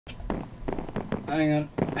Hang on.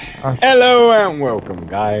 Hello and welcome,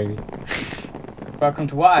 guys. Welcome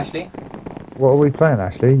to what, Ashley? What are we playing,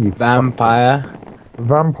 Ashley? You VampireZ.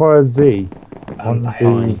 VampireZ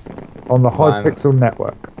on the Hypixel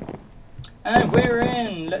network. And we're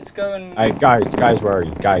in. Let's go and. Hey, guys, where are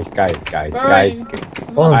you? Guys.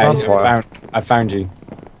 I found you.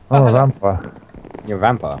 Oh, a vampire. You're a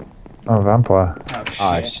vampire. Oh, a vampire.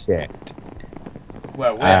 Oh shit.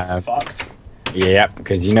 Well, we're fucked. Yep,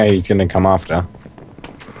 because you know he's gonna come after.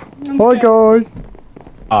 Hi, guys.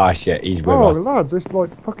 Oh shit, he's with Oh, us. lads, it's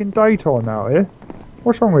like fucking daytime out here.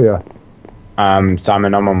 What's wrong with you?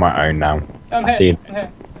 Simon, I'm on my own now. I see you.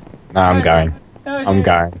 No, I'm going. I'm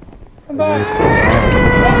going. I'm back.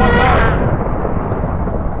 Oh my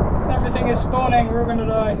god. Everything is spawning. We're all gonna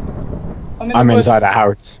die. I'm inside the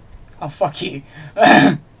house. Oh, fuck you.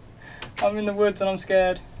 I'm in the woods and I'm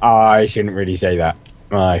scared. Oh, I shouldn't really say that.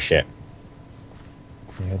 Oh shit.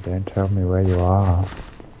 Yeah, don't tell me where you are.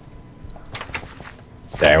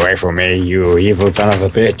 Stay away from me, you evil son of a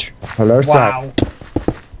bitch. Hello, sir. Wow.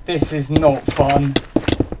 This is not fun.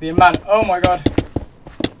 The amount. Oh my god.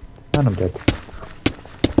 And I'm dead.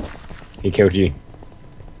 He killed you.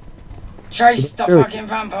 Chase the fucking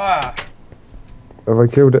vampire. Have I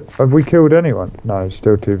killed it? Have we killed anyone? No,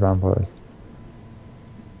 still two vampires.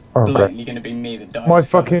 Oh, great. Blatantly gonna be me that dies.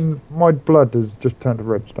 My blood has just turned to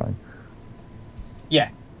redstone. Yeah.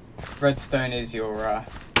 Redstone is your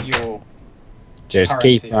Just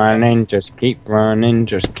currency, keep running, just keep running,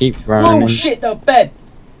 just keep Oh running. shit, the bed!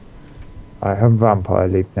 I have vampire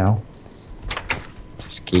leap now.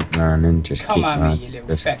 Just keep running, just Come keep at me, running, you little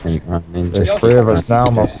just feck. keep running, There's just three keep of us now,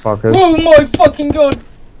 running. motherfuckers. Oh my fucking god!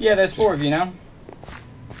 Yeah, there's four of you now.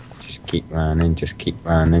 Just keep running, just keep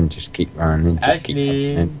running, just keep running, just keep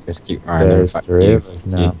Ashley. running, just keep running. There's Fuck three you, of us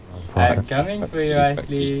fuck now. you. I'm coming for you,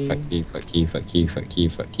 Ashley. Fuck you, fuck you, fuck you, fuck you,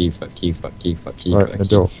 fuck you, fuck you, fuck you, fuck you, Right in the fuck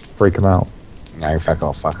door. you. Freak him out. No, fuck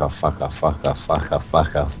off, fuck off, fuck off, fuck off, fuck off,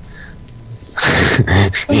 fuck off.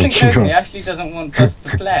 Something tells me Ashley doesn't want us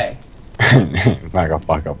to play. Fuck off,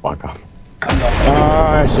 fuck off, fuck off. I'm not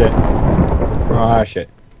Oh shit. Oh shit.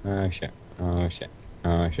 Oh shit. Oh shit.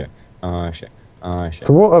 Oh shit. Oh shit. Oh shit.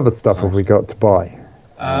 So what other stuff have we got to buy?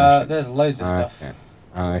 there's loads of stuff.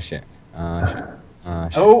 Oh shit. Oh shit. Oh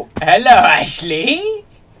shit. Oh, hello, Ashley.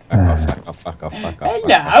 Fuck off, fuck off, fuck off, fuck off.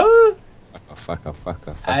 Hello. Fuck off, fuck off, fuck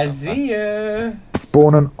off. I see you.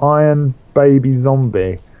 Spawn an iron baby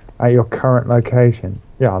zombie at your current location.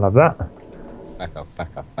 Yeah, I love that. Fuck off,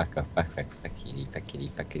 fuck off, fuck off, fuck off. Fuckity, fuckity,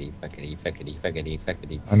 fuckity, fuckity, fuckity, fuckity,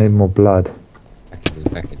 fuckity. I need more blood. Fuckity,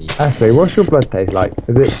 fuckity. Ashley, what's your blood taste like?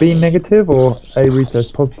 Is it B negative or A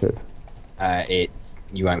retest positive? It's...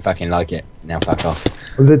 You won't fucking like it. Now fuck off.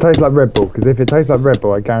 Does it taste like Red Bull? Because if it tastes like Red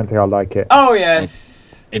Bull, I guarantee I'll like it. Oh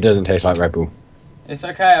yes. It doesn't taste like Red Bull. It's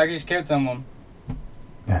okay. I just killed someone.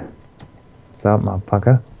 Yeah. What's up,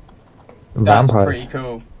 motherfucker? That's Vampire. pretty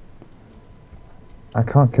cool. I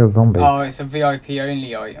can't kill zombies. Oh, it's a VIP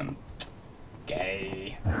only item.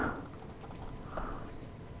 Gay.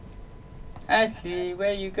 Ashley,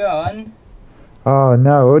 where you gone? Oh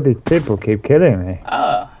no, all these people keep killing me.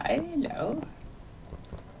 Oh, hello.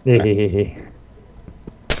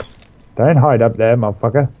 Don't hide up there,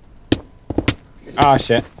 motherfucker. Ah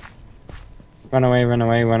shit. Run away, run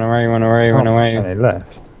away, run away, run away, run away. And he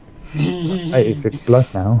left. 86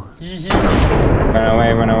 plus now. Run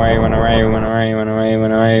away, run away, run away, run away, run away,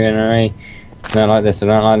 run away, run away. I don't like this, I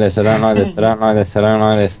don't like this, I don't like this, I don't like this, I don't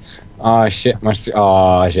like this. Oh shit,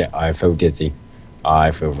 oh shit, I feel dizzy.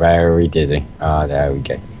 I feel very dizzy. Ah, there we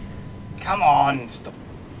go. Come on, stop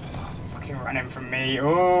fucking running from me.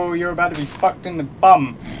 Oh, you're about to be fucked in the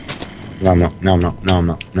bum. No, I'm not, no, I'm not, no, I'm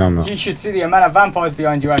not, no, I'm not. You should see the amount of vampires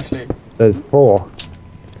behind you, actually. There's 4.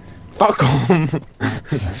 Fuck off!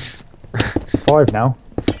 5 now.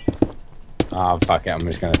 Oh, fuck it, I'm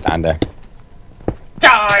just gonna stand there.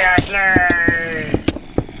 Die, Ashley!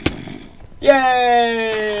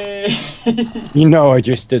 Yay! You know I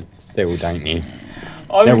just stood still, don't you?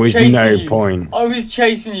 There was no point. I was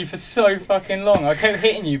chasing you for so fucking long. I kept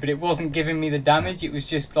hitting you, but it wasn't giving me the damage. It was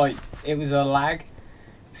just like, it was a lag.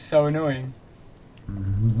 So annoying.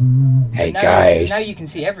 Hey But guys. now you can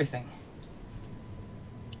see everything.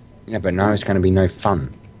 Yeah, but now it's gonna be no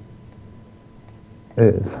fun.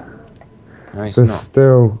 It is. No, it's There's not.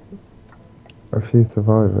 still a few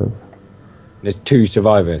survivors. There's 2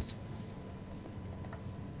 survivors.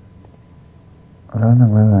 I don't know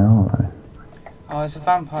where they are Oh, it's a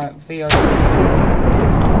vampire VIP. though.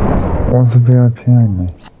 What's a VIP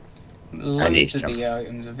only? Loads of some. the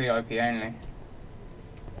items are VIP only.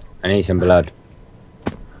 I need some blood.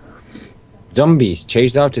 Zombies,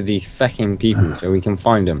 chase after these fucking people so we can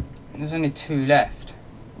find them. There's only 2 left.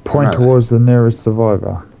 Point towards the nearest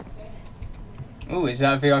survivor. Oh, is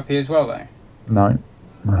that a VIP as well though? No.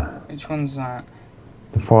 Which one's that?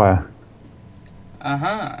 The fire.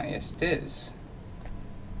 Yes it is.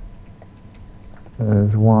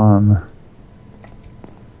 There's one.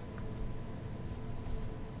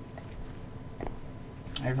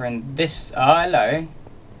 Over in this... Oh, hello.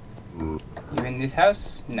 You in this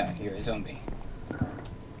house? No, you're a zombie.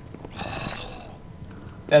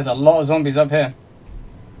 There's a lot of zombies up here.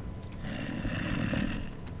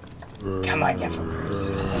 Come on, you fuckers.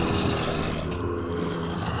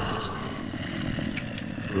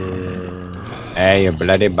 Hey, you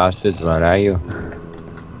bloody bastards, where are you?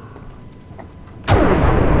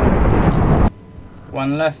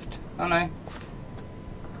 One left. Oh no.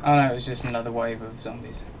 Oh no, it was just another wave of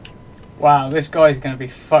zombies. Wow, this guy's gonna be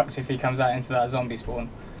fucked if he comes out into that zombie spawn.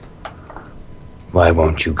 Why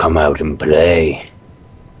won't you come out and play?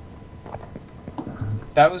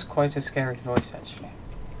 That was quite a scary voice, actually.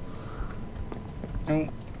 Oh.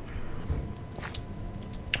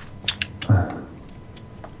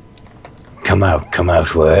 Come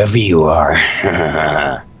out, wherever you are.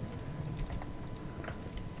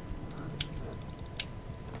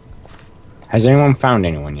 Has anyone found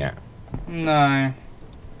anyone yet? No.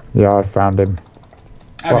 Yeah, I found him.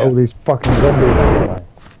 Oh, But yeah. all these fucking zombies anyway.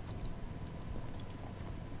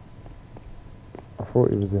 I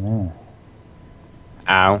thought he was in here.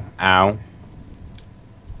 Ow, ow.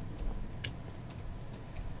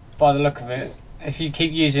 By the look of it, if you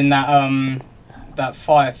keep using that that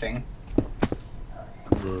fire thing,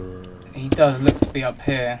 he does look to be up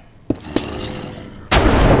here.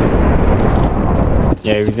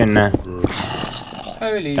 Yeah, he was in there.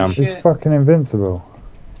 Holy Dumb. He's shit. fucking invincible.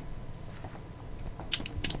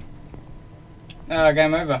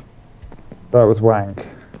 Game over. That was wank.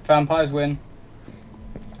 Vampires win.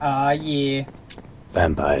 Ah, yeah.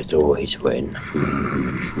 Vampires always win.